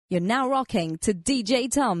You're now rocking to DJ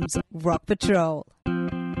Tumz Rock Patrol.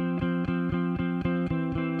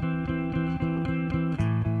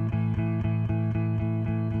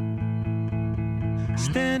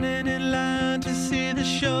 Standing in line to see the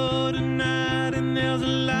show tonight, and there's a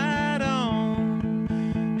light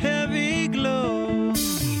on, heavy glow.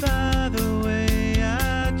 By the way,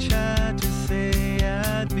 I tried to say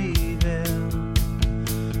I'd be there,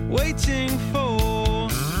 waiting for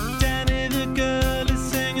Danny the girl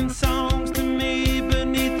is singing songs to me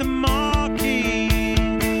beneath the marquee.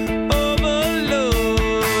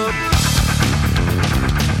 Overload.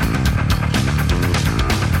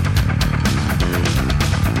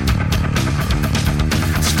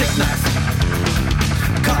 Stick knife,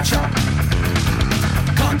 card sharp,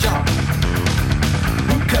 con job,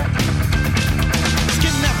 boot cut.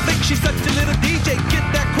 Skin that flick, she's such a little DJ. Get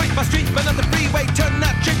that quick by street, but not the freeway. Turn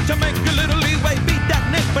that trick to make a little leeway. Beat that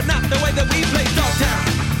nick, but not the way that we play. Dogtown,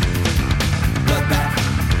 bloodbath,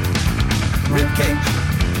 ribcage,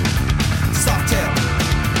 soft tail.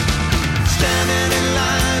 Standing in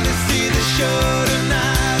line to see the show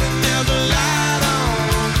tonight, and there's a light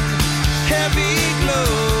on, heavy glow.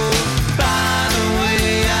 By the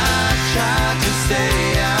way, I tried to say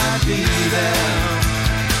I'd be there,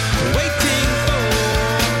 waiting for.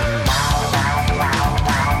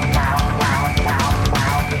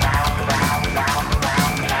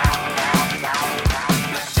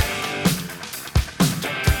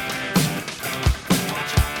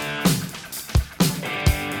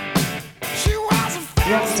 She was a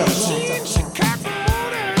fancy, she kept the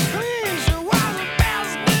motor clean. She was the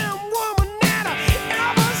best damn woman that I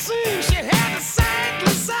ever seen. She had the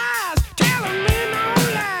sightless eyes, telling me no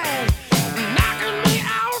lies, knocking me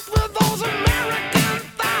out with those American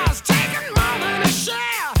thighs, taking more than a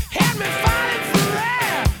share, had me fighting for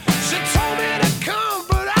air. She told me to come,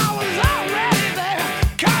 but I was already there.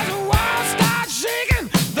 'Cause the world started shaking,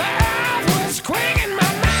 the earth was quaking,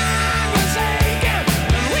 my mind was aching,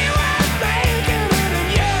 and we were making it, and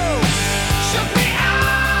you shook me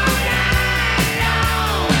all night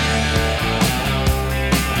long.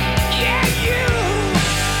 Yeah, you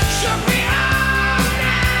shook me all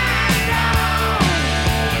night long.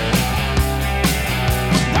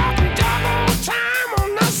 Walking double time on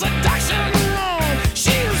the seduction line.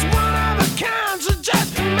 She was one of a kind, so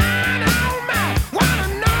just a mine, oh my. Wanna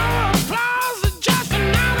know applause or just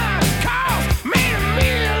another cause? Made a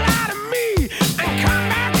meal out of me and come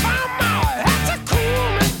back for more. Had to cool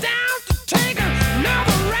me down to take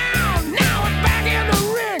another round. Now we're back in the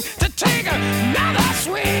ring to take another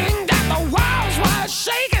swing. That the walls were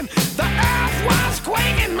shaking, the earth was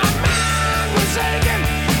quaking, my mind was aching,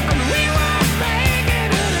 and we were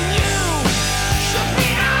making it, and you shook me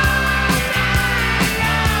all night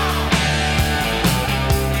long.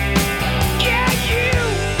 Yeah, you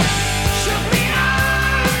shook me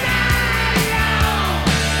all night long,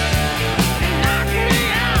 and knocked me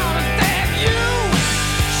out of that. You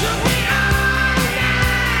shook me all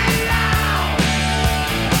night long,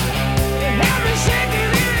 and had me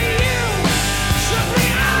shaking, and you shook me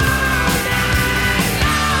all night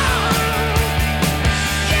long.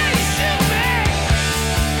 Yeah, you shook me,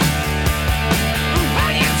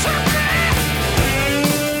 but you took me.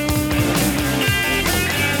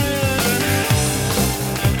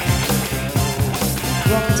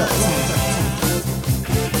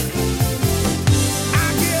 I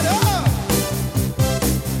get up,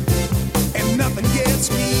 and nothing gets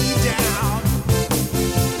me down.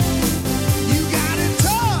 You got it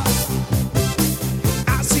tough,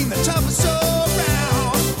 I've seen the toughest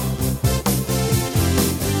around,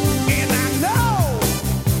 and I know,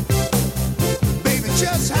 baby,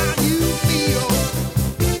 just how you feel.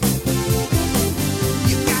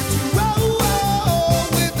 You got to roll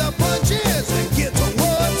with the punches and get to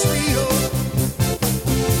what's real.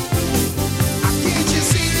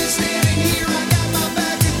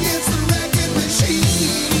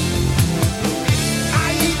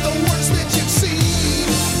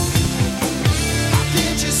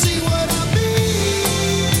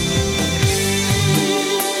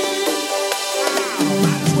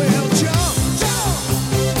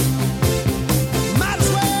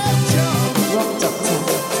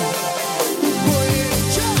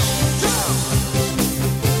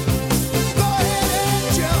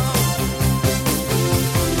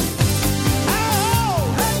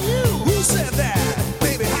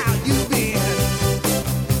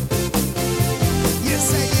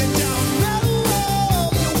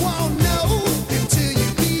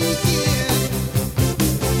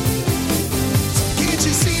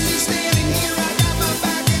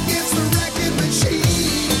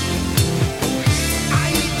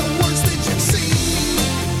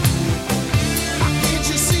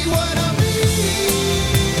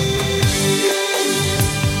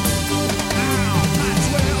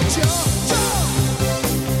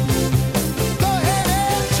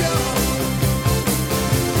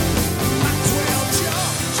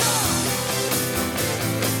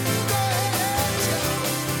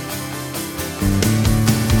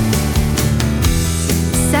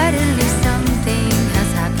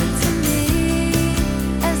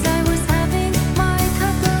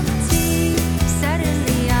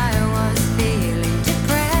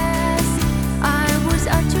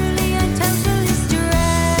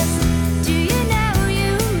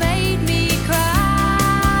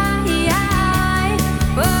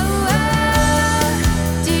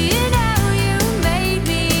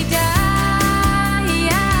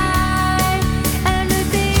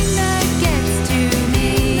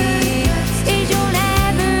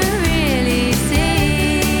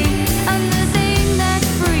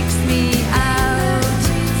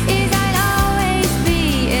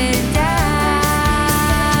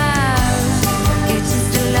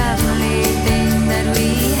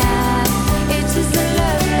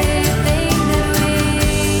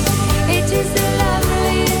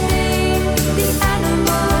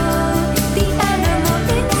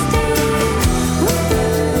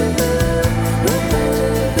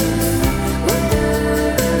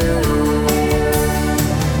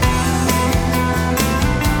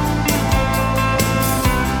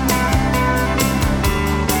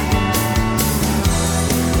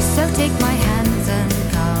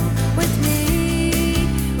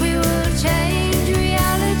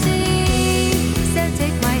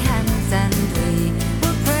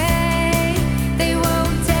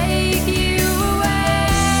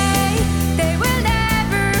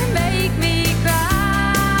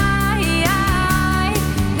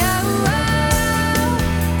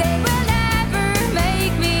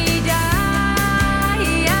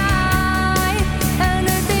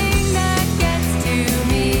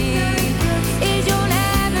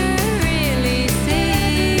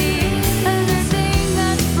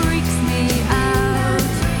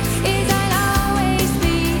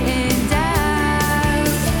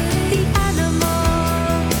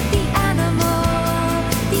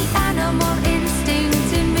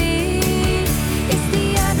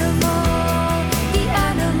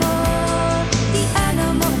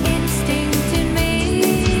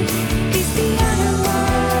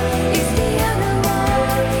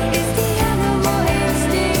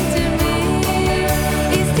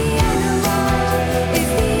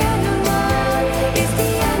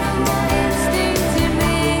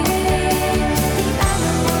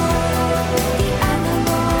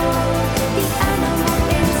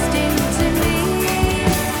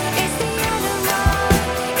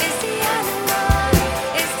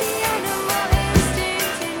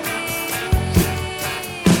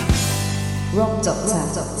 Rock Doctor.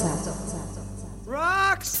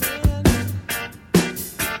 Roxanne,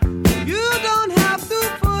 you don't have to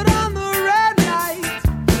put on the red light.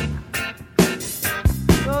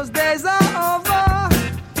 Those days are over.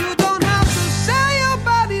 You don't have to sell your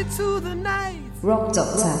body to the night. Rock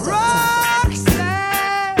Doctor.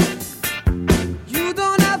 Roxanne, you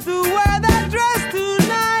don't have to wear that dress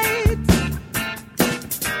tonight.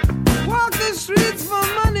 Walk the streets for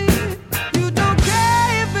money. You don't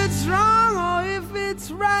care if it's wrong or if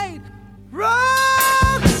it's right.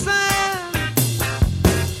 Roxanne,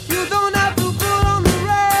 you don't have to put on the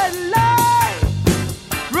red light.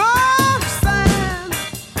 Roxanne,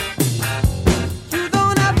 you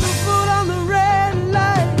don't have to put on the red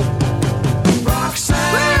light. Roxanne,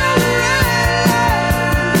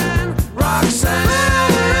 Roxanne,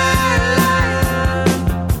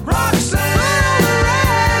 Roxanne,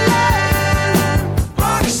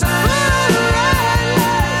 Roxanne,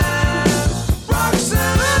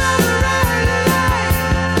 Roxanne,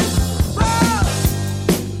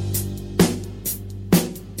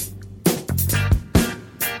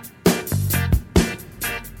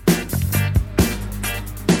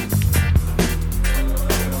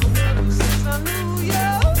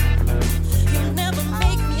 You never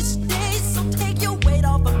make me stay, so take your weight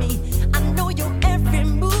off of me. I know your every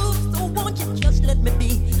move, so won't you just let me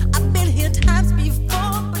be? I've been here times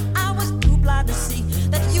before, but I was too blind to see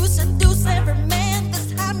that you seduce every man.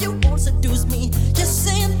 This time you won't seduce me. Just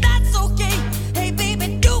saying that's okay. Hey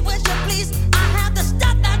baby, do what you please. I have the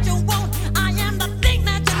stuff that you want. I am the thing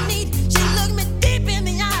that you need. She looked me deep in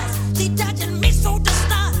the eyes. She touching me so to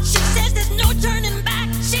start. She says there's no turning back.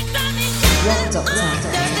 She got me. Rock Doctor.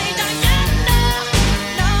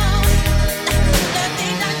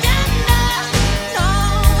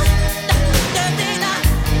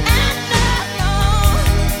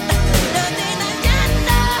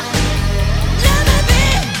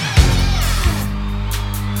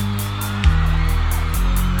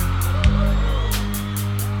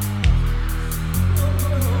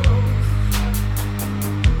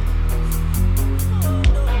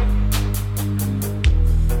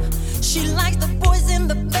 She likes the boys in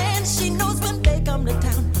the band. She knows when they come to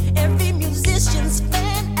town. Every musician's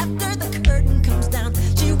fan after the curtain comes down.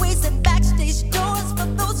 She waits at backstage doors for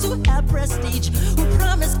those who have prestige, who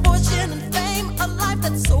promise fortune and fame, a life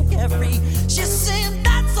that's so carefree. She's saying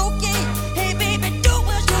that's okay. Hey baby, do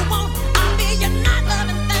what you want. I'll be your night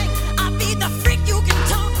loving thing. I'll be the freak you can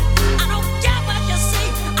talk. I don't care what you say.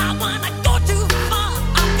 I wanna go too far.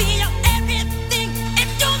 I'll be your everything. If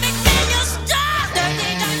you make me your star.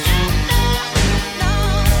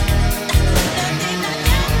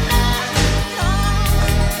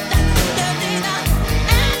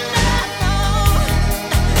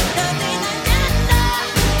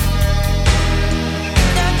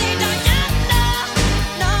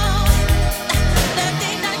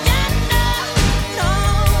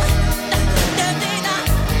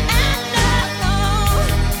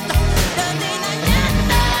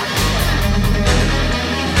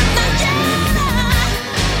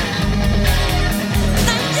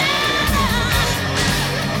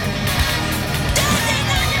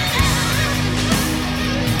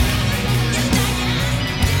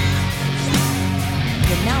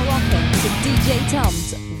 You're now rocking to DJ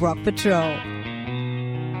Tumz Rock Patrol.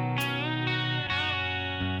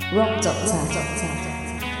 Rock Doctor.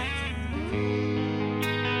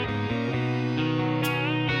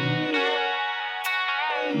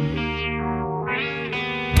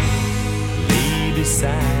 Lay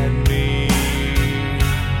beside me,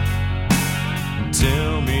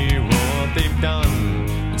 tell me what they've done,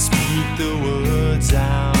 and speak the words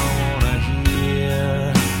I wanna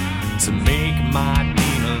hear to make my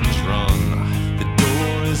demons run. The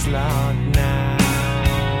door is locked now,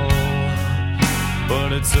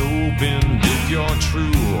 but it's open if you're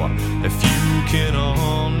true. If you can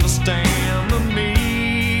understand the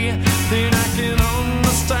me, then I can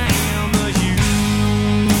understand the you.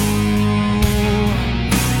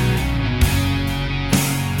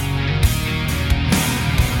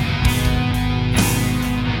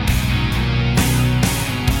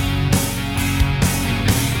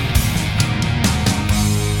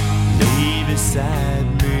 Lay beside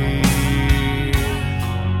me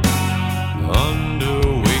under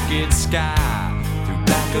wicked sky, through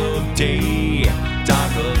black of day,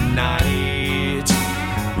 dark of night.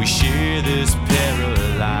 We share this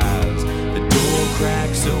paralyzed. The door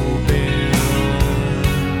cracks open,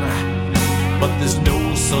 but there's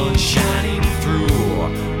no sun shining through,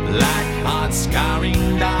 like hot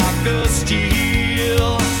scarring darker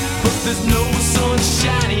steel. But there's no sun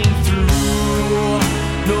shining through.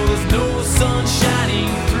 No, there's no sun shining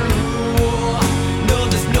through.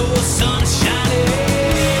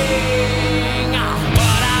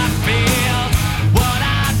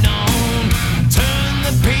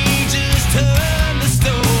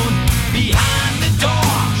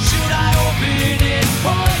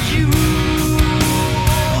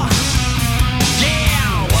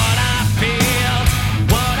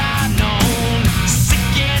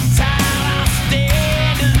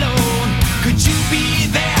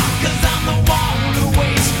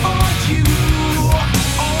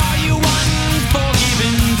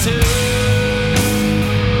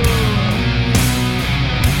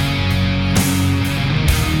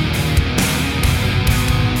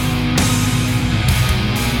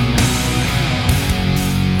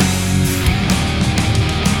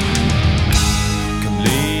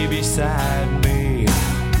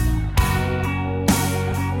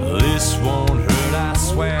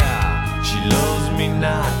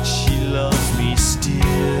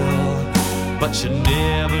 but she'll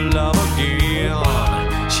never love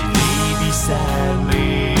again. She lay beside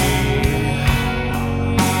me,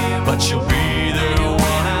 but she'll be there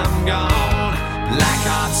when I'm gone, like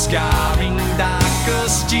hot scarring, dark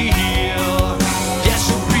as steel. Yeah,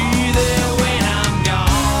 she'll be there when I'm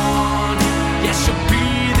gone. Yeah, she'll be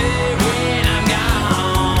there when I'm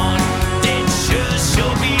gone. Then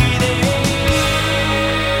she'll be there.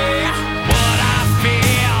 What I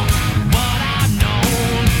feel, what I've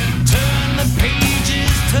known. Turn the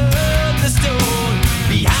pages, turn the stone.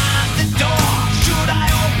 Behind the door, should I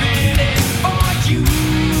open it for you?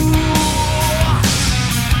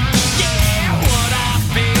 Yeah, what I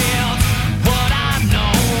feel, what I've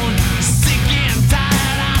known. Sick and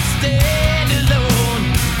tired, I stand alone.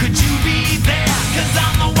 Could you be there? 'Cause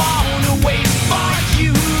I'm the one who waits for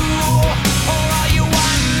you. Or are you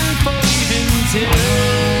one for even two?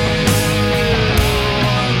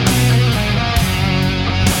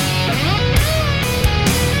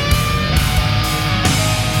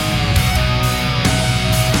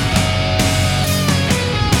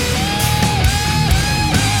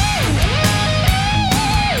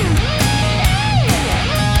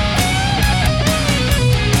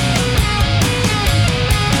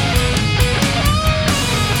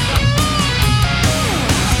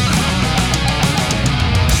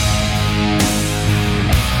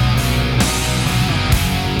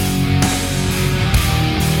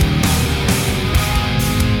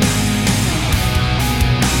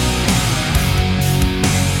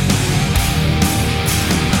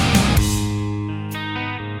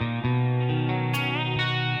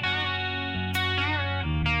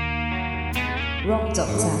 Rock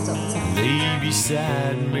Doctor. Lay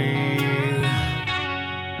beside me,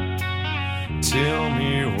 tell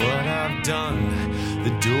me what I've done.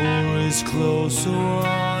 The door is closed, so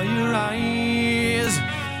are your eyes.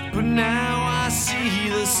 But now I see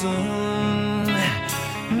the sun.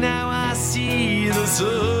 Now I see the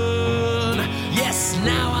sun. Yes,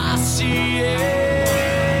 now I see it.